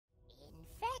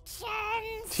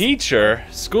Teacher?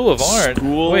 School of Arn?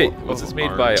 School Wait, was this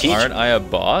made by Aren't I a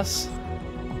Boss?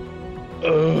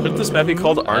 Shouldn't this map be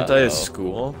called Aren't I a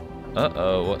School?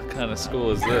 Uh-oh, what kind of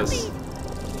school is this?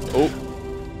 Oh.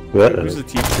 Who's the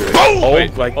teacher? Oh,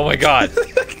 wait, oh my god.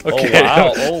 Okay.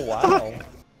 Oh wow.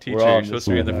 Teacher, you're supposed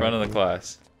to be in the front of the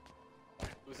class.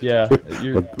 Yeah,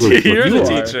 you're the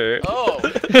teacher. Oh.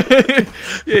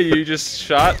 Yeah, you just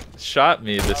shot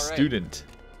me, the student.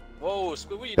 Whoa,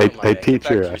 Squid, what are you doing, Hey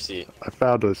teacher, I I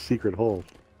found a secret hole.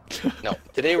 No,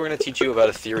 today we're going to teach you about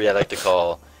a theory I like to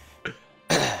call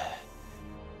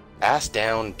ass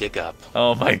down, dick up.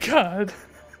 Oh my god.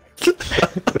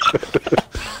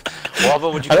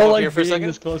 Wava, would you I come don't up like here for a being second?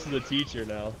 this close to the teacher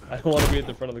now. I don't want to be at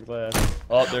the front of the class.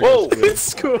 Oh, there Whoa, goes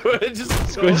Squid. Squid just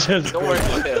Squid just Don't worry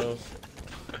about him.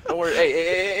 Don't worry.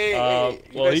 Hey.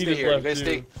 You well, guys he stay just here. You left guys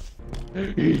too.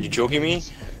 stay. You joking me?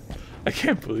 I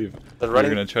can't believe The you're running.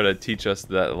 gonna try to teach us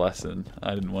that lesson.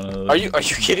 I didn't want to. Are you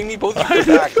kidding me? Both of you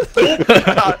go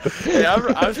back. Hey,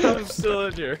 I'm still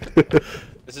in here.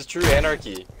 This is true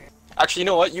anarchy. Actually, you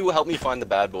know what? You will help me find the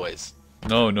bad boys.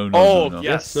 No. Oh, no.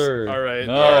 yes, sir. Alright.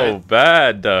 No,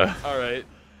 bad. Alright.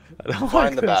 I don't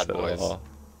Find like the bad this at boys. all.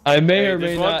 I may Hey, or may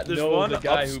there's not one know the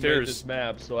guy who made upstairs. this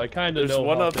map, so I kind of There's know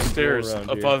one how things go upstairs around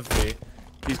here. above me.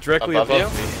 He's directly Above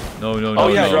above you? me. No. Oh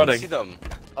yeah, he's I running. see them.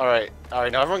 All right. Now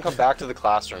everyone come back to the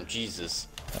classroom. Jesus.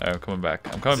 Alright, I'm coming back.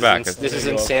 I'm coming back. This We're is gonna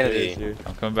go insanity. upstairs here.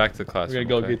 I'm coming back to the classroom. We're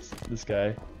gonna go okay? get this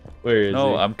guy. Where is he?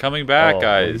 No, I'm coming back, Oh, He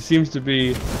guys. seems to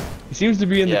be in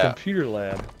the Yeah. computer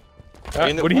lab.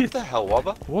 What the hell,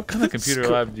 Waba? What kind of computer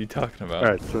lab are you talking about?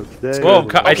 Alright, so today... Whoa,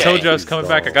 I Okay. told you I was coming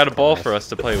back. I got a ball for us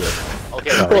to play with. Okay,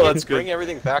 Oh, that's good. bring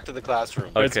everything back to the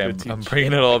classroom. That's Okay, good, I'm teacher.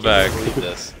 bringing it all back. Believe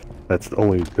this. There's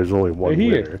only one Right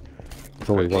here. winner. There's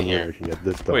only Right one here. winner. You can get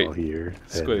this ball Wait, here.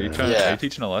 Squid, are you, and, trying, Yeah. are you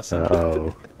teaching a lesson?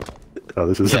 oh. Oh,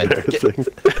 this is Yeah, embarrassing.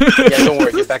 Yeah, don't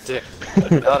worry. Get back to.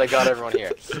 Now that I got everyone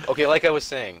here. Okay, like I was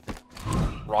saying,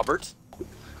 Robert,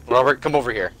 come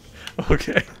over here.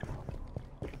 Okay.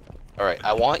 All right,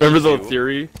 I want Remember you the to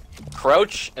theory?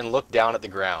 crouch and look down at the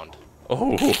ground.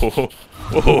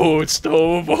 Oh, it's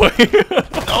Stove Boy.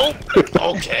 No.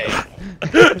 Okay.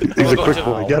 He's a go quick to-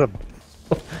 boy. Get him.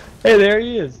 Hey, there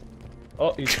he is.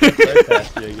 Oh, he's right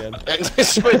past you again.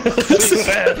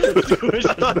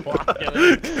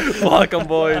 Block 'em,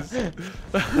 boys.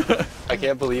 I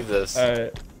can't believe this.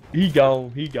 Alright, he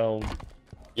gone.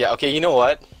 Yeah. Okay. You know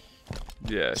what?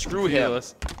 Yeah. Screw continue him.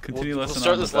 Continue We'll lesson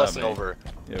start on this without lesson me. over.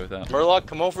 Yeah, without. Murloc,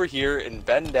 come over here and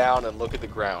bend down and look at the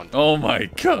ground. Oh my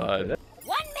god.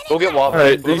 Go get Waba.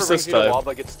 Alright, Whoever recess brings you to time.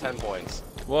 Waba gets 10 points.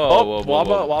 Whoa, whoa.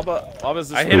 Waba's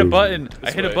this I way. hit a button. I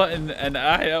This hit a way. button, and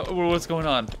what's going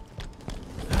on?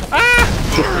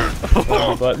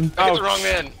 The button. I hit the wrong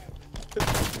man.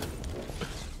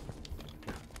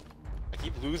 I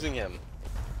keep losing him.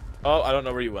 Oh, I don't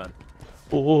know where you went.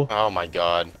 Oh, Oh my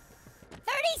god.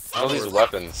 30 All these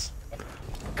weapons.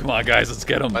 Come on, guys, let's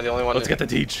get him. Am I the only one Let's that- get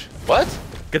the teach. What?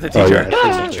 Get the Oh, teacher.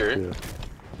 yeah, Teacher?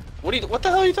 yeah. What the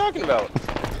hell are you talking about?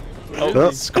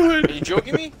 Oh, Squid. Are you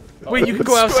joking me? Wait, you can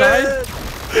go outside?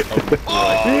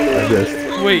 I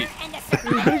missed. Wait,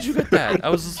 how did you get that? I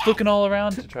was just looking all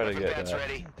around to try to get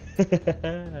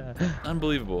that.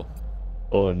 Unbelievable.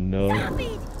 oh no.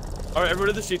 Alright, everyone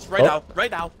to the streets right now.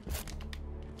 Right now.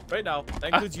 Right now.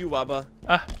 That includes you, Waba.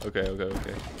 Ah, okay.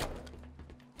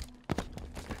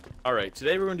 Alright,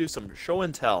 today we're gonna do some show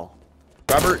and tell.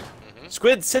 Robert,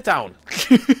 Squid, sit down.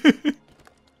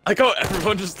 Like how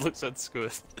everyone just looks at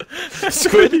Squid.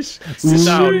 Squid, sit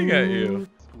down. Shooting at you.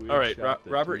 Alright,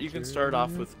 Robert, you can start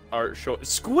off with our show.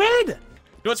 Squid! You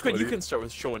know what, Squid? You can start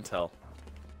with show and tell.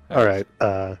 Alright,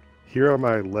 here are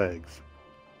my legs.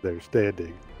 They're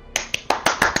standing.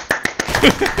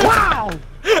 Wow!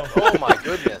 Oh my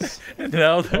goodness. And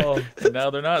now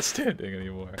they're not standing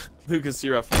anymore. Lucas,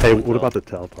 you're up. for Hey, show and what tell. about the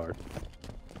tell part?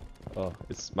 Oh,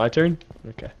 it's my turn?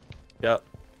 Okay. Yep.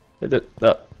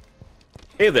 No.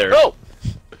 Hey there. Oh!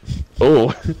 Oh.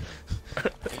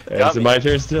 Got Is it me. my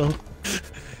turn still?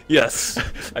 Yes.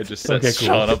 I just set Okay, cool.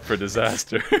 Sean up for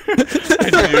disaster.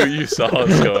 I knew you saw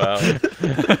us go out.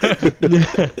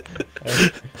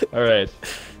 Alright.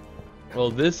 Well,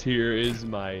 this here is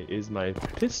my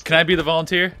pistol. Can I be the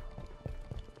volunteer?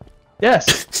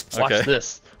 Yes! Watch Okay.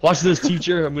 this. Watch this,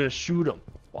 teacher. I'm gonna shoot him.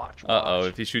 Watch. Uh-oh,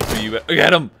 if he shoots me, you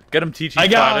get him! Get him, teach. I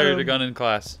He's got fired him. a gun in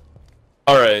class.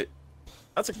 Alright.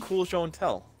 That's a cool show and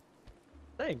tell.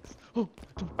 Thanks. Oh,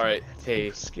 Alright,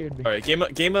 hey. scared me. Alright,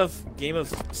 game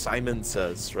of Simon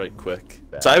Says right quick.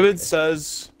 Simon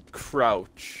says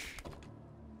crouch.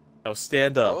 Now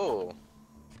stand up. Oh.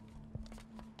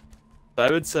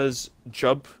 Simon says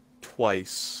jump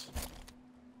twice.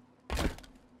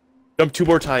 Jump 2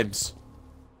 more times.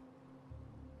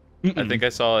 I think I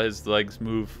saw his legs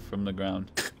move from the ground.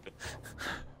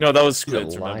 No, that was He's a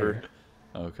Squids, remember?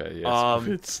 Okay,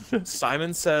 yes.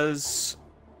 Simon says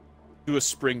do a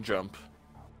spring jump.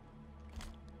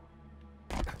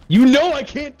 You know I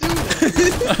can't do that.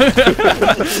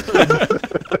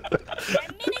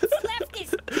 10 minutes left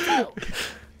is go.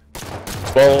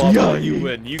 Well, Yeah, you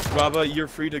win. Baba, you're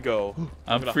free to go.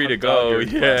 I'm gonna free to hunt down go, your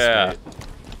yeah. classmate.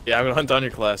 Yeah, I'm gonna hunt down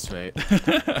your classmate.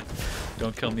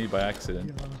 Don't kill me by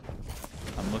accident.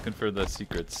 I'm looking for the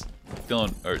secrets.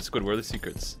 Dylan, or Squid, where are the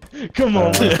secrets? Come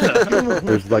on. Come on.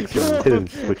 There's like some hidden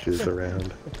switches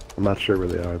around. I'm not sure where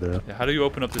they are though. Yeah, how do you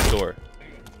open up this door?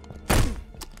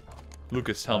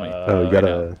 Lucas, tell me. Oh, you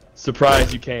gotta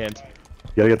Surprise, you can't.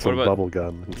 get some What about- bubble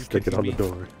gum and stick it on the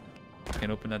door.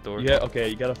 Can't open that door? Yeah, okay,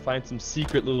 you gotta find some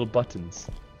secret little buttons.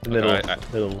 And Okay,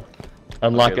 that'll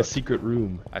unlock Okay, a look. secret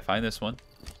room. I find this one.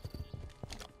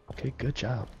 Okay, good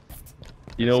job.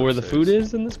 You know where the food upstairs.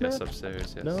 is in this map? Yes,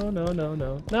 upstairs, yes. No. Not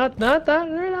that,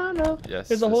 no. Yes,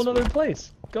 There's a whole this other way.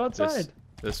 place. Go outside.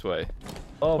 This way.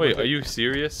 Oh, Wait, but are you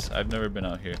serious? I've never been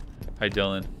out here. Hi,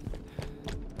 Dylan.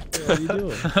 what are you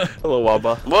doing? Hello,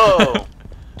 Waba. Whoa!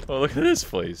 Oh, look at this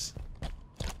place.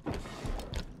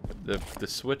 The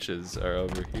switches are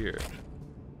over here.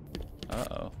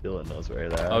 Uh-oh. Dylan knows where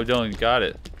they're at. Oh, Dylan, you got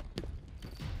it.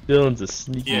 Dylan's a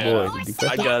sneaky Yeah. boy. Did you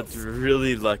I catch got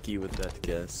really lucky with that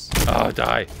guess. Oh,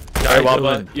 die. Die, Alright,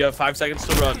 Waba, Dylan. you have 5 seconds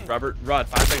to run. Robert, run.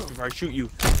 5 seconds before I shoot you.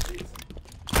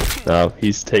 it? No,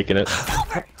 he's taking it.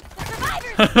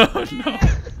 Oh, no.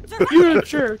 You're a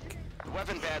jerk.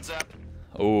 Weapon pads up.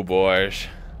 Oh, boys.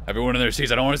 Everyone in their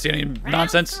seats. I don't want to see any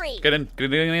nonsense. 3. Get in.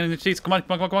 Get in the seats. Come on,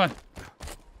 come on, come on, come on.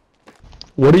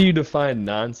 What do you define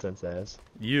nonsense as?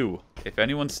 You. If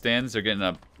anyone stands, they're getting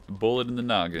a bullet in the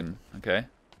noggin. Okay?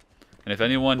 And if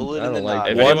anyone... Bullet I in the don't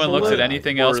like If One anyone looks at bullet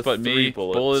anything or else but 3 me,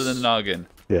 bullets? bullet in the noggin.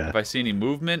 Yeah. If I see any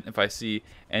movement, if I see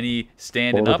any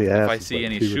standing Bullet up, the if ass I is see like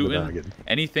any 2 in the shooting, noggin.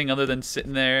 anything other than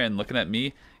sitting there and looking at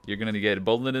me, you're gonna get a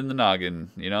bullet in the noggin,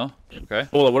 you know? Okay?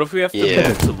 Hold on, what if we have to Yeah.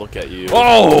 move to look at you?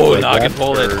 Oh, Like noggin that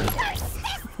bullet!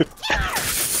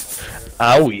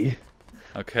 Owie.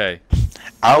 Okay.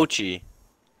 Ouchie.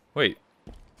 Wait.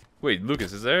 Wait,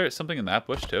 Lucas, is there something in that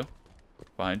bush too?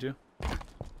 Behind you?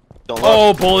 Don't look.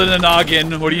 Oh, bullet in the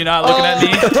noggin! What are you not looking at me?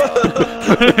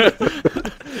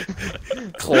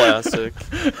 Classic.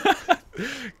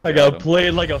 I got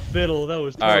played like a fiddle. That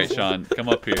was terrible. Alright, Sean, come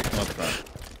up here. Come up front.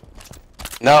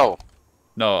 No.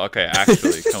 No, okay,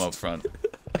 actually, come up front.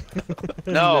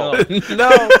 No. No.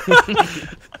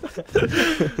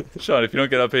 Sean, if you don't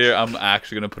get up here, I'm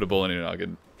actually gonna put a bullet in your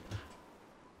noggin.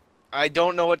 I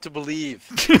don't know what to believe.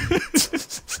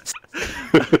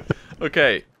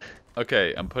 Okay.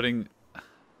 Okay, I'm putting...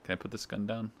 Can I put this gun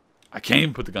down? I can't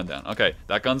even put the gun down. Okay,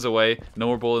 that gun's away. No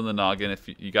more bullet in the noggin. If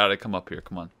you gotta come up here,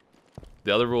 come on.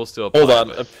 The other rules still apply. Hold on,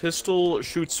 but- a pistol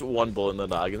shoots 1 bullet in the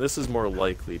noggin. This is more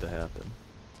likely to happen.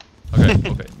 Okay,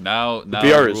 okay. Now BR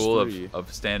the is rule 3.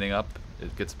 of standing up,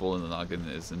 it gets a bullet in the noggin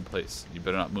is in place. You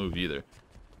better not move either.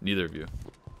 Neither of you.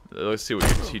 Let's see what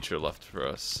your teacher left for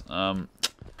us.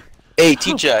 Hey,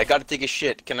 teacher, I gotta take a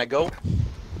shit. Can I go?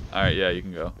 Alright, yeah, you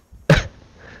can go.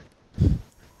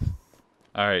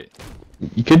 Alright,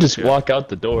 You could just walk out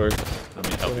the door. let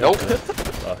me help you. Nope.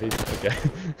 Oh, he's okay.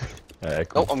 Alright,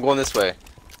 cool. Nope, I'm going this way.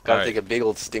 Gotta Alright. take a big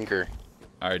old stinker.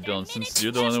 Alright, Dylan, since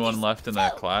you're the only one left in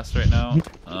that class right now,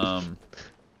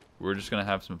 we're just gonna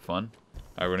have some fun.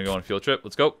 Alright, we're gonna go on a field trip.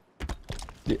 Let's go.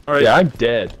 Alright. Yeah, I'm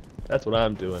dead. That's what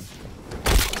I'm doing.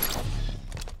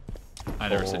 I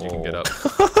never said you can get up.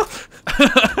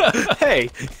 Hey,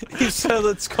 you said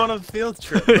let's go on a field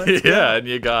trip. Yeah, and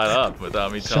you got up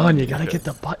without me telling Sean, you. you gotta to. get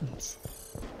the buttons.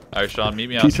 Alright, Sean, meet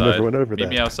me Teaching outside. everyone over Meet that.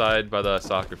 me outside by the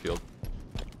soccer field.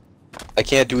 I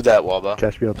can't do that, Waba.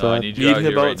 Catch me No, I outside. need you Meet out him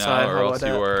here right outside, now, or how else about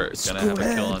you that? are gonna have a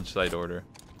Squid. kill on site order.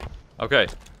 Okay.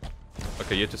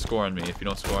 Okay, you have to score on me. If you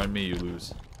don't score on me, you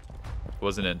lose.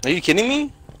 Wasn't in. Are you kidding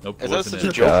me? Nope, Is that wasn't such a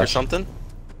in. joke or Gosh. something?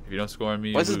 If you don't score on me,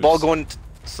 you Why is lose. this ball going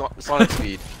Sonic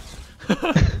speed?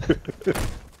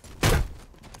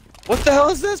 What the hell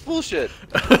is this bullshit?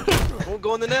 Won't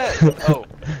go in the net. Oh.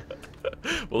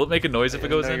 Will it make a noise if it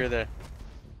goes No, you're in? there.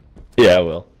 Yeah, I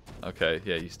will. Okay,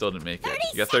 yeah, you still didn't make it.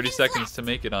 You got 30 seconds to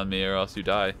make it on me, or else you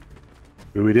die.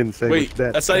 We didn't say Wait, which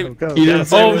net. that's not even- Go, He go. didn't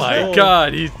say Oh which my goal.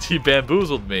 god, he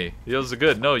bamboozled me. He was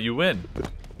good. No, you win.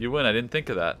 You win. I didn't think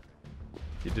of that.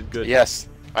 You did good. Yes,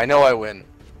 I know I win.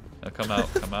 Now come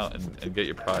out and get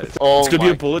your prize. Oh It's gonna my.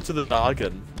 be a bullet to the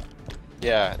noggin.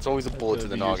 Yeah, it's always a bullet to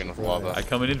the noggin with lava. I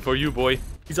coming in for you, boy. He's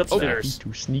He's upstairs.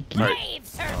 too sneaky. Brave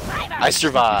survivor. I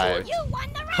survived. You won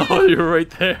the round. Oh, you're right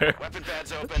there. Weapon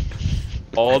pads open.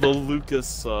 All the Lucas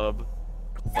sub.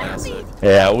 Classic.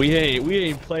 Yeah, we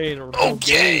ain't playing real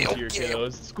Okay, games here, okay.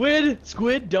 kiddos.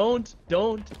 Squid, don't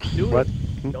do it. What?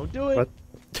 Don't do it. What?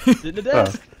 Sit in the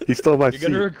desk. He stole my You're seat.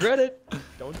 gonna regret it.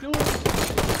 Don't do it.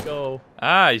 Let's go.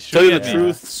 Ah, he's Tell you shooting the at me.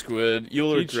 truth, Squid.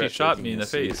 You'll He regret shot taking me in the a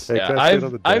seat. face. Hey, Yeah. can I sit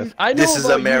on the desk? I know This is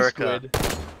about you, America.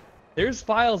 Squid. There's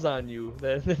files on you.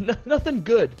 Nothing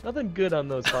good. Nothing good on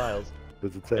those files.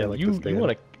 Does it say I And like you to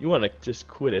stand? you wanna just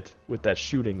quit it with that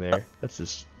shooting there. That's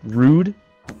just rude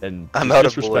and I'm out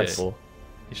of disrespectful.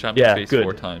 He shot me Yeah, in the face good.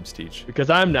 4 times, Teach. Because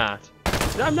I'm not.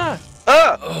 I'm not.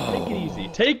 Ah! Take it easy.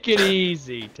 Take it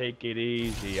easy. Take it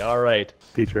easy. All right.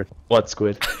 Teacher, What,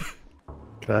 Squid?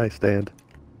 can I stand?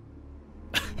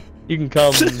 You can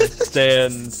come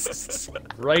stand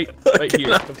right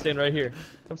here. Come stand right here.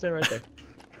 Come stand right there.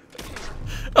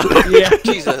 Yeah.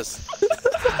 Jesus.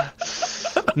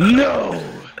 No.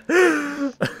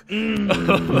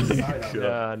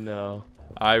 God. No.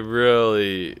 I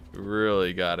really,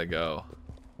 really gotta go.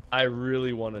 I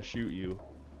really want to shoot you.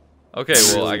 Okay,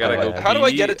 well, I gotta go pee. How do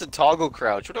I get it to toggle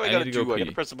crouch? What do I, I gotta need to go do? I pee.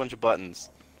 gotta press a bunch of buttons.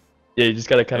 Yeah, you just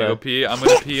gotta Can kind I go of. pee? I'm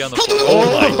gonna pee on the floor.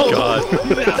 Oh my god.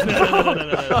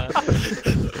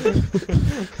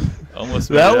 Almost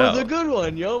made That it was out. a good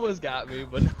one. You almost got me,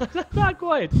 but not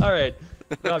quite. All right.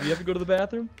 Rob, you have to go to the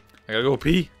bathroom? I gotta go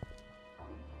pee.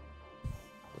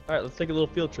 All right, let's take a little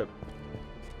field trip.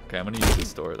 Okay, I'm gonna use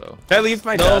this door though. Can I leave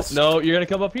my No, desk? no, you're gonna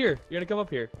come up here. You're gonna come up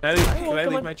here. Can I leave, Oh, can I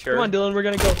come leave on. my chair? Come on, Dylan. We're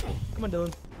gonna go. Come on,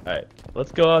 Dylan. All right,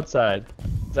 let's go outside.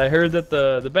 'Cause I heard that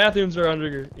the bathrooms are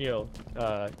under, a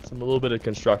little bit of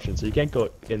construction, so you can't go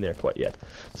in there quite yet.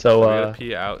 So We gotta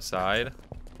pee outside.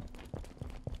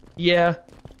 yeah.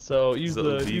 So use it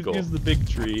illegal? use the big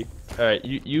tree. All right,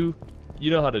 you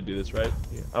know how to do this, right?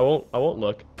 Yeah. I won't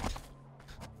look.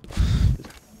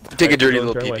 Take a dirty Dylan,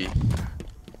 little turn pee away. pee.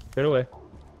 Turn away.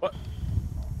 What?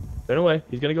 Turn away.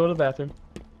 He's gonna go to the bathroom.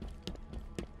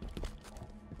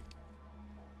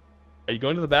 Are you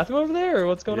going to the bathroom over there, or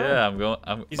what's going on? Yeah, I'm going.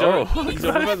 I'm. He's oh, over- look he's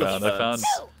what over by I the found. I found.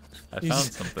 fence. I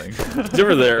found something. It's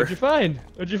over there. What'd you find?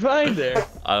 What'd you find there?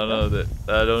 I don't know that.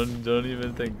 I don't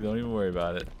even think. Don't even worry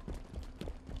about it.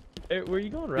 Hey, where are you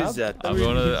going, What Rob? is that? I'm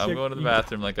going to. I'm going to the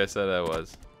bathroom like I said I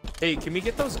was. Hey, can we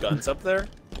get those guns up there?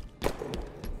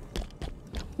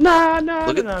 No,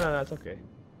 Look at- it's okay.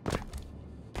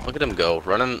 Look at him go.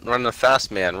 Running a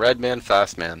fast man. Red man,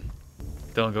 fast man.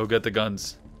 Don't go get the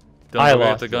guns. Don't I go get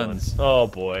lost the one. guns. Oh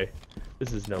boy,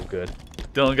 this is no good.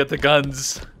 Don't get the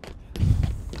guns.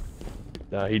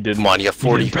 No, he didn't. Come on, you have He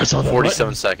didn't press all the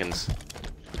 47 seconds.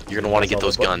 You're gonna want to get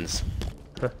Press those all the guns.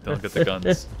 Don't get the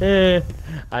guns.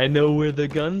 I know where the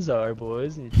guns are,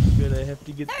 boys. If you're gonna have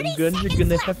to get them guns, you're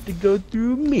gonna have to go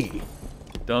through me.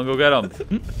 Don't go get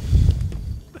them.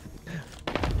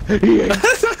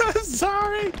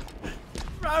 Sorry!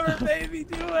 Robert, baby,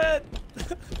 do it!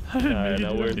 Alright,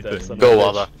 now where's that son of Go,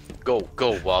 a bitch? Waba.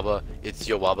 Go, Waba. It's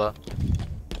your Waba.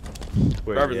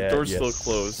 Where Robert, you the at, door's you still s-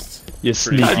 closed. You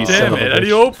sneaky God son damn of a it! How do bitch.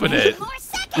 you open it? 10 more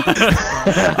seconds.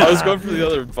 I was going for the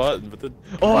other button, but the.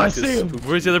 Oh, I Lucas see him. pooped.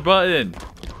 Where's the other button?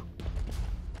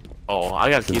 Oh, I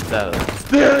gotta keep that.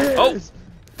 There he Oh. is!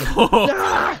 The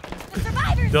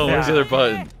survivors. Don't. Where's the other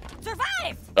button?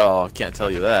 Survive. Oh, I can't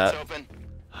tell you that. open.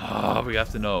 Oh, we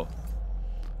have to know.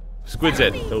 Squid's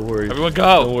it. Don't worry. Everyone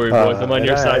Don't go. worry, boys. I'm on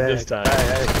your side this time.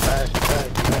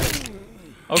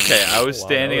 Okay, I was Wow,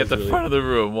 standing that at the was really- front of the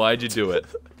room. Why'd you do it?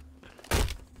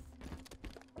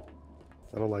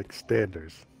 I don't like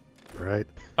standers. Alright?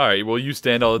 All right. Well, you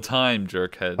stand all the time,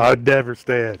 jerkhead. I'd never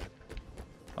stand.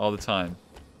 All the time.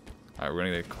 All right, we're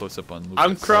gonna get a close up on Lucas.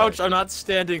 I'm crouched, I'm not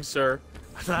standing, sir.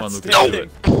 I'm Come not on, Lucas. standing.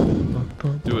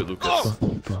 Do it, Lucas.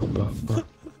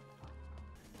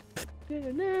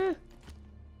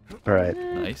 Alright.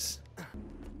 Nice.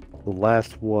 The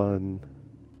last one,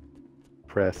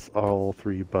 press all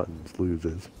 3 buttons,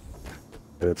 loses.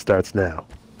 And it starts now.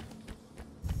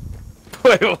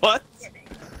 Wait, what?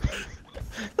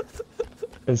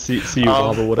 And see,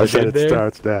 Wobble, what I I said did it there?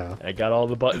 starts now. I got all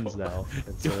the buttons now.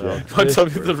 And so now Want to this tell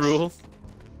me the works. rules?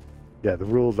 Yeah, the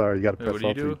rules are you gotta Wait, press what do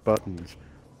all you 3 do? buttons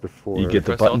before You get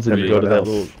the Press all buttons and you three. go to that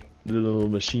Everyone little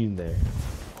machine there.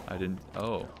 I didn't.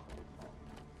 Oh.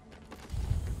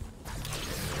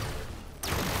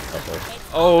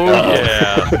 Oh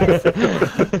yeah.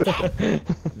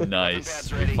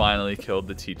 Nice. We finally killed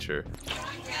the teacher.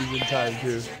 He's in time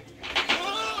too.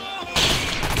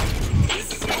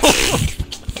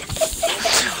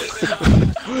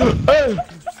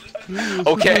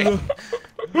 Okay.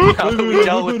 Now that we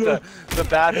dealt with the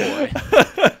bad boy.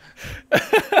 I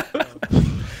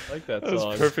like that That was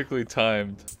song. perfectly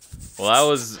timed. Well, that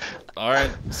was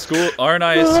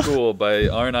ARNDT School by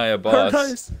ARNDT I A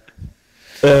BOSS.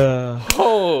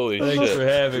 Holy Thanks shit. for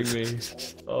having me.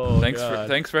 Oh, God.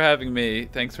 Thanks for having me.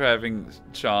 Thanks for having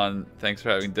Sean. Thanks for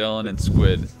having Dylan and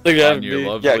Squid Thanks for on having your me.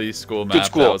 lovely Yeah, school good map.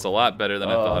 school. That was a lot better than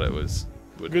I thought it was.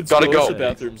 Good Gotta school. go. The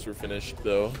bathrooms were finished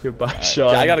though. Goodbye,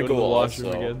 Sean. I gotta to go the washroom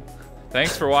also. again.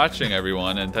 Thanks for watching,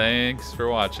 everyone, and thanks for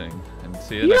watching. And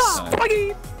see you next time.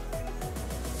 Bye.